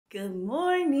Good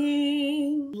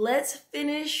morning. Let's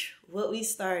finish what we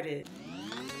started.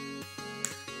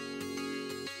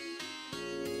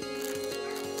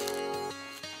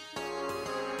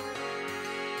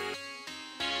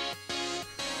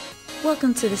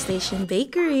 Welcome to the Station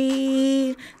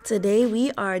Bakery. Today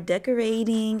we are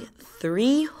decorating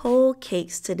 3 whole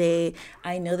cakes today.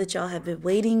 I know that y'all have been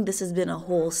waiting. This has been a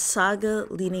whole saga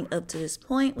leading up to this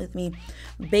point with me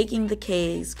baking the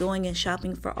cakes, going and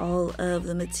shopping for all of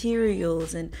the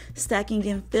materials and stacking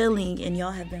and filling, and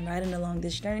y'all have been riding along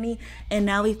this journey, and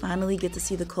now we finally get to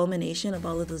see the culmination of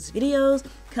all of those videos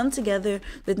come together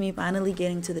with me finally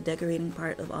getting to the decorating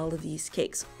part of all of these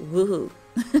cakes. Woohoo.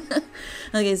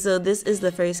 Okay, so this is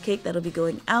the first cake that'll be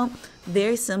going out.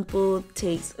 Very simple,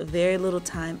 takes very little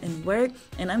time and work,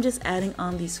 and I'm just adding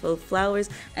on these faux flowers.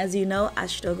 As you know, I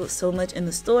struggled so much in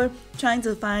the store trying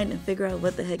to find and figure out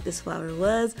what the heck this flower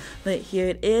was, but here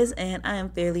it is, and I am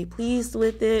fairly pleased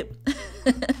with it.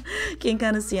 Can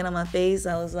kind of see it on my face.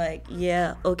 I was like,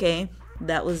 yeah, okay,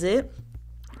 that was it.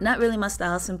 Not really my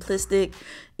style, simplistic,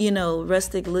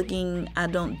 rustic looking. I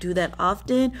don't do that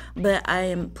often, but I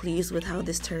am pleased with how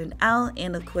this turned out,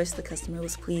 and of course the customer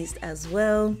was pleased as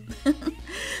well.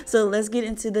 So let's get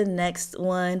into the next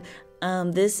one.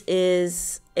 This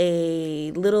is a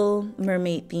Little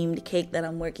Mermaid themed cake that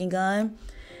I'm working on,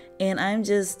 and I'm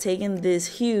just taking this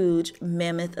huge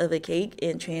mammoth of a cake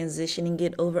and transitioning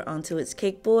it over onto its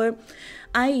cake board.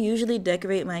 I usually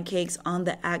decorate my cakes on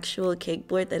the actual cake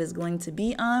board that is going to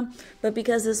be on, but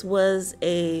because this was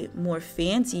a more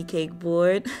fancy cake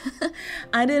board,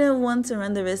 I didn't want to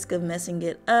run the risk of messing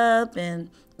it up and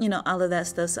all of that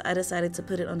stuff, so I decided to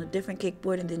put it on a different cake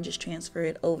board and then just transfer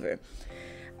it over.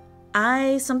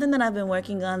 Something that I've been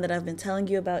working on that I've been telling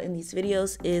you about in these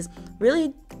videos is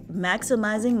really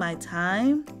maximizing my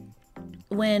time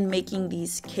when making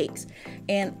these cakes,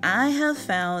 and I have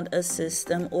found a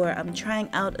system, or I'm trying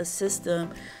out a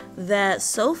system that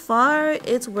so far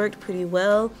it's worked pretty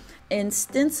well, and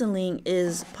stenciling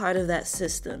is part of that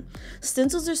system.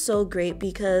 Stencils are so great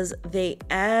because they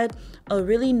add a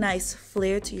really nice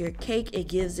flair to your cake. It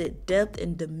gives it depth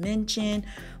and dimension,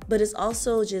 but it's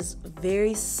also just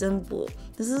very simple.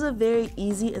 This is a very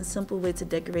easy and simple way to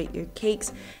decorate your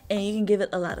cakes, and you can give it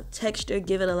a lot of texture,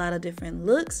 give it a lot of different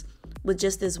looks with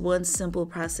just this one simple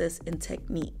process and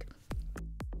technique.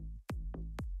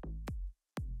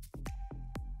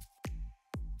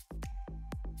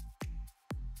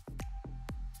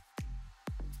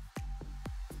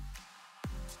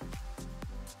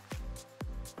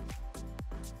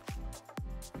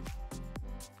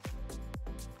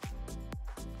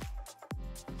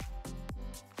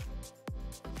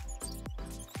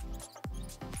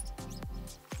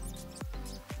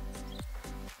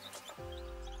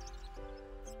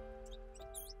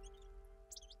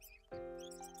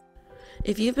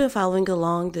 If you've been following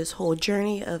along this whole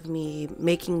journey of me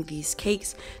making these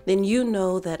cakes, then you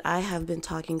know that I have been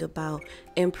talking about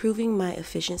improving my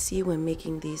efficiency when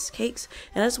making these cakes.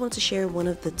 And I just want to share one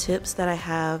of the tips that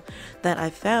I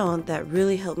found that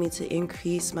really helped me to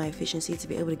increase my efficiency to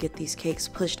be able to get these cakes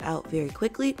pushed out very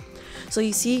quickly. So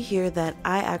you see here that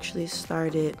I actually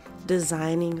started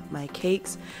designing my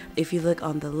cakes. If you look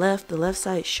on the left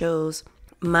side shows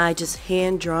my just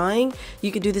hand drawing.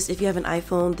 You could do this if you have an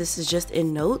iPhone. This is just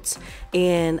in notes,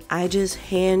 and I just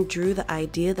hand drew the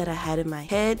idea that I had in my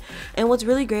head. And what's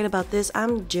really great about this,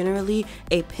 I'm generally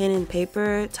a pen and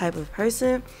paper type of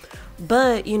person,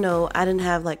 but I didn't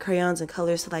have like crayons and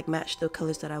colors to match the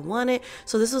colors that I wanted,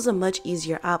 so this was a much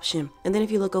easier option. And then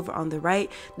if you look over on the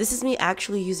right, this is me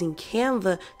actually using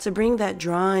Canva to bring that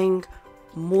drawing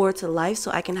more to life, so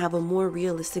I can have a more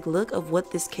realistic look of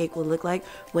what this cake will look like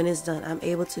when it's done. I'm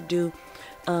able to do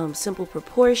simple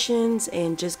proportions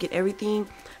and just get everything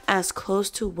as close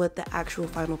to what the actual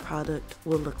final product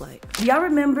will look like. Y'all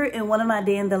remember in one of my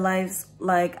day in the lives,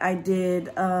 I did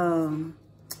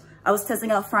I was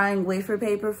testing out frying wafer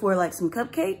paper for some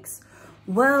cupcakes.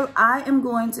 Well, I am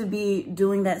going to be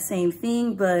doing that same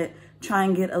thing, but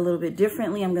trying it a little bit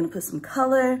differently. I'm going to put some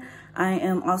color. I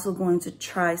am also going to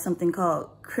try something called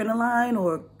crinoline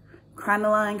or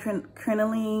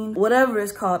crinoline, whatever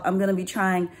it's called. I'm going to be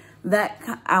trying that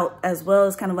out as well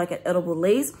as kind of like an edible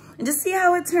lace, and just see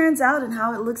how it turns out and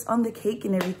how it looks on the cake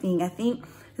and everything. I think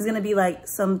it's going to be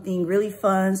something really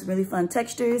fun, some really fun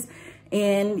textures.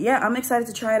 And yeah, I'm excited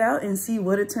to try it out and see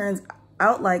what it turns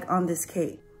out like on this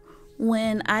cake.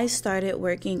 When I started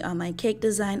working on my cake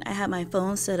design, I had my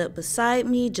phone set up beside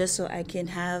me just so I can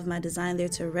have my design there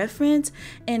to reference.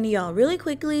 And y'all, really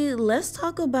quickly, let's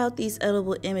talk about these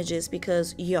edible images,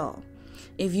 because y'all,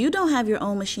 if you don't have your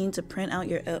own machine to print out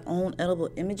your own edible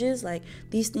images, like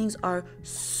these things are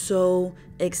so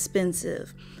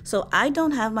expensive. So I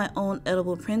don't have my own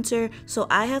edible printer, so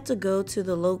I have to go to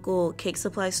the local cake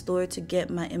supply store to get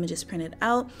my images printed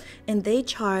out, and they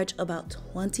charge about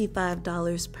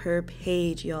 $25 per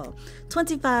page, y'all.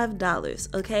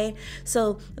 $25, okay?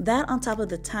 So that on top of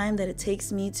the time that it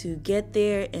takes me to get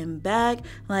there and back,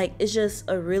 like it's just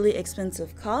a really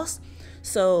expensive cost.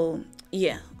 So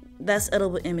yeah, that's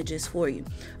edible images for you.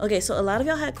 Okay, so a lot of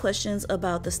y'all had questions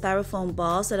about the styrofoam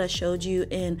balls that I showed you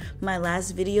in my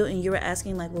last video, and you were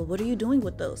asking like, well, what are you doing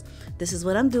with those? This is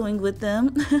what I'm doing with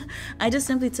them. I just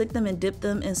simply took them and dipped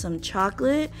them in some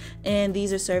chocolate, and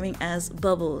these are serving as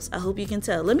bubbles. I hope you can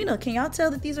tell. Let me know, can y'all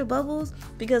tell that these are bubbles?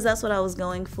 Because that's what I was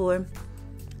going for.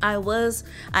 I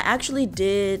actually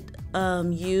did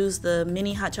use the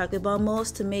mini hot chocolate ball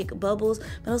molds to make bubbles,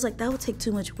 but I was like, that would take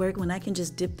too much work when I can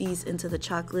just dip these into the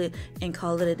chocolate and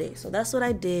call it a day. So that's what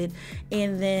I did.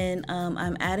 And then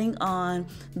I'm adding on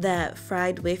that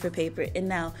fried wafer paper. And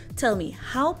now tell me,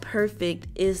 how perfect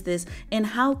is this, and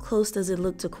how close does it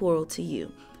look to coral to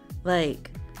you? Like,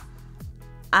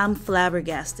 I'm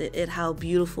flabbergasted at how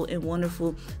beautiful and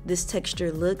wonderful this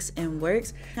texture looks and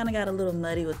works. Kind of got a little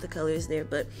muddy with the colors there,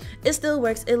 but it still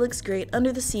works. It looks great.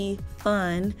 Under the sea,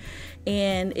 fun.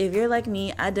 And if you're like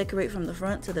me, I decorate from the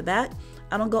front to the back.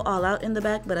 I don't go all out in the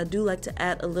back, but I do like to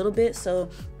add a little bit, so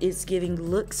it's giving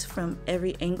looks from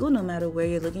every angle. No matter where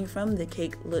you're looking from, the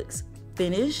cake looks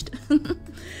finished.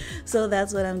 So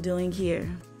that's what I'm doing here.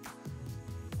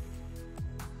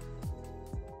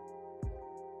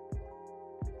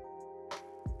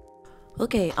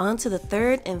 Okay, on to the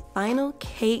third and final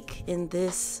cake in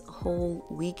this whole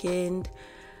weekend.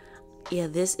 Yeah,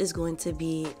 this is going to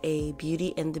be a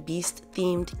Beauty and the Beast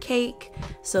themed cake.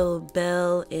 So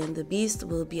Belle and the Beast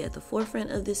will be at the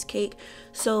forefront of this cake.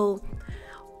 So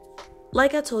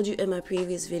like I told you in my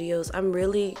previous videos, I'm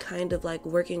really kind of like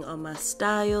working on my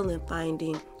style and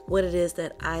finding what it is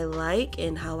that I like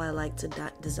and how I like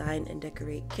to design and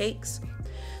decorate cakes.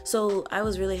 So I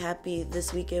was really happy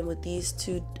this weekend with these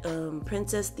two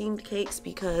princess themed cakes,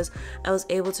 because I was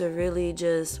able to really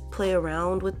just play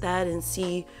around with that and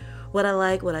see what I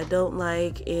like, what I don't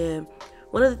like. And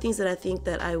one of the things that I think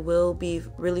that I will be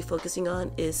really focusing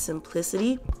on is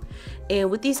simplicity.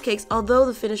 And with these cakes, although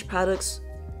the finished products,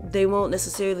 they won't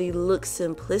necessarily look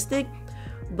simplistic,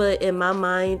 but in my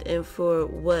mind and for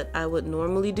what I would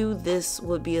normally do, this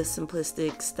would be a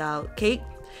simplistic style cake.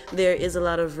 There is a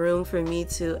lot of room for me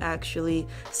to actually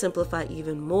simplify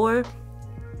even more,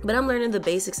 but I'm learning the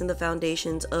basics and the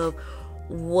foundations of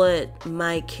what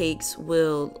my cakes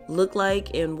will look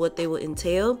like and what they will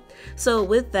entail. So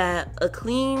with that, a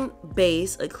clean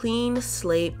base, a clean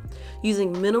slate,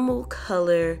 using minimal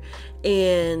color,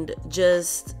 and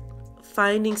just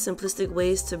finding simplistic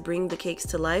ways to bring the cakes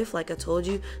to life. Like I told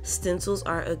you, stencils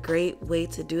are a great way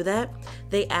to do that.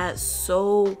 They add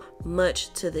so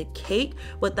much to the cake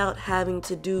without having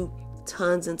to do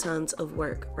tons and tons of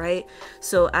work, right?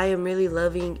 So I am really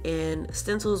loving, and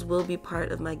stencils will be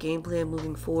part of my game plan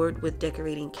moving forward with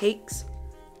decorating cakes.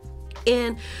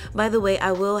 And by the way,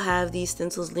 I will have these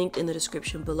stencils linked in the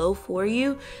description below for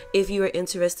you if you are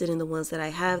interested in the ones that I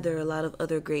have. There are a lot of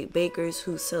other great bakers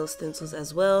who sell stencils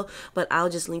as well, but I'll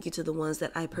just link you to the ones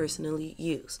that I personally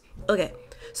use. Okay,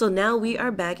 so now we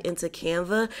are back into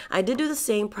Canva. I did do the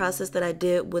same process that I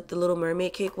did with the Little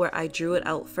Mermaid cake, where I drew it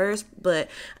out first,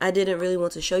 but I didn't really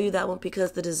want to show you that one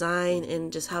because the design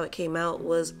and just how it came out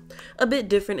was a bit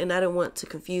different, and I didn't want to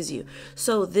confuse you.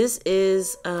 So this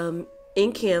is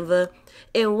in Canva,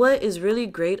 and what is really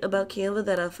great about Canva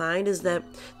that I find is that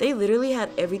they literally had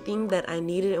everything that I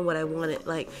needed and what I wanted,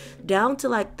 like down to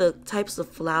like the types of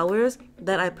flowers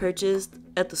that I purchased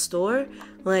at the store.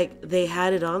 Like they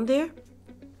had it on there.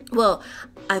 Well,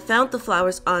 I found the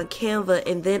flowers on Canva,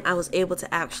 and then I was able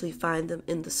to actually find them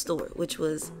in the store, which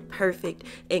was perfect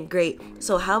and great.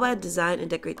 So how I design and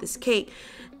decorate this cake,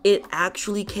 it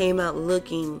actually came out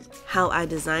looking how I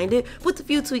designed it, with a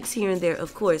few tweaks here and there,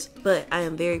 of course, but I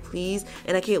am very pleased,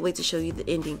 and I can't wait to show you the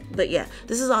ending. But yeah,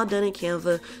 this is all done in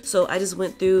Canva. So I just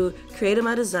went through, created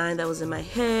my design that was in my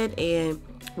head, and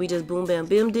we just boom bam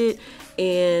bimmed it.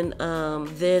 And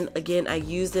then again, I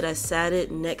used it, I sat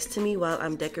it next to me while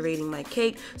I'm decorating my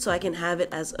cake, so I can have it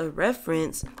as a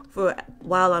reference for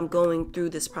while I'm going through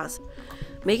this process.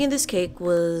 Making this cake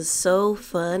was so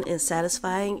fun and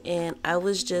satisfying, and I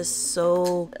was just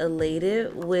so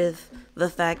elated with the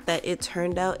fact that it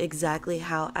turned out exactly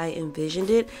how I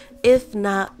envisioned it, if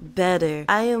not better.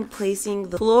 I am placing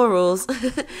the florals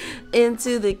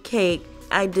into the cake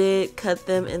I did cut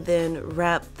them and then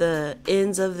wrap the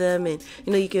ends of them, and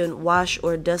you know, you can wash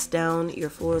or dust down your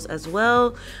floors as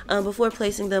well before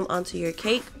placing them onto your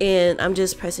cake. And I'm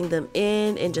just pressing them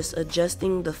in and just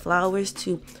adjusting the flowers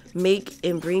to make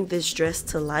and bring this dress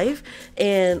to life.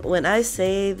 And when I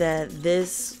say that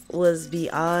this was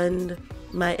beyond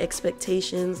my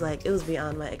expectations, like it was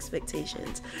beyond my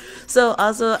expectations. So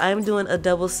also I'm doing a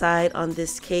double side on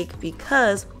this cake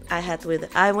because I had the way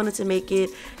that I wanted to make it,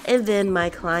 and then my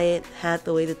client had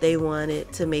the way that they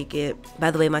wanted to make it.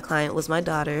 By the way, my client was my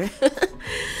daughter.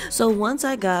 So once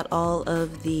I got all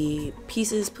of the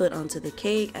pieces put onto the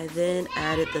cake, I then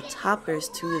added the toppers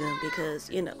to them because,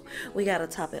 you know, we gotta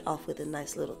top it off with a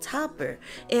nice little topper.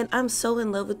 And I'm so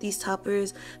in love with these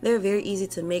toppers. They're very easy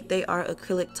to make. They are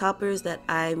acrylic toppers that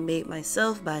I made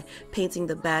myself by painting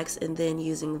the backs and then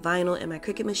using vinyl and my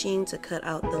Cricut machine to cut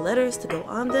out the letters to go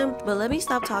on them. But let me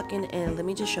stop talking and let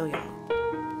me just show y'all.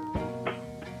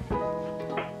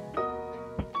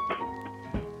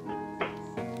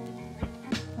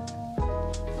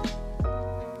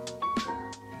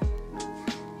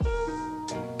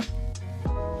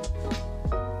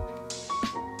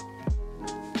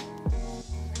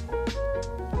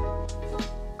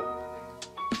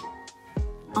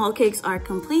 All cakes are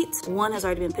complete. One has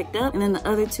already been picked up, and then the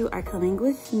other two are coming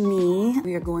with me.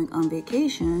 We are going on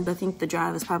vacation. I think the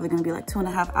drive is probably gonna be like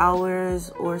 2.5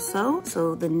 hours or so.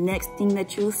 So the next thing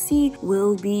that you'll see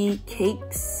will be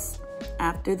cakes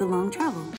after the long travel.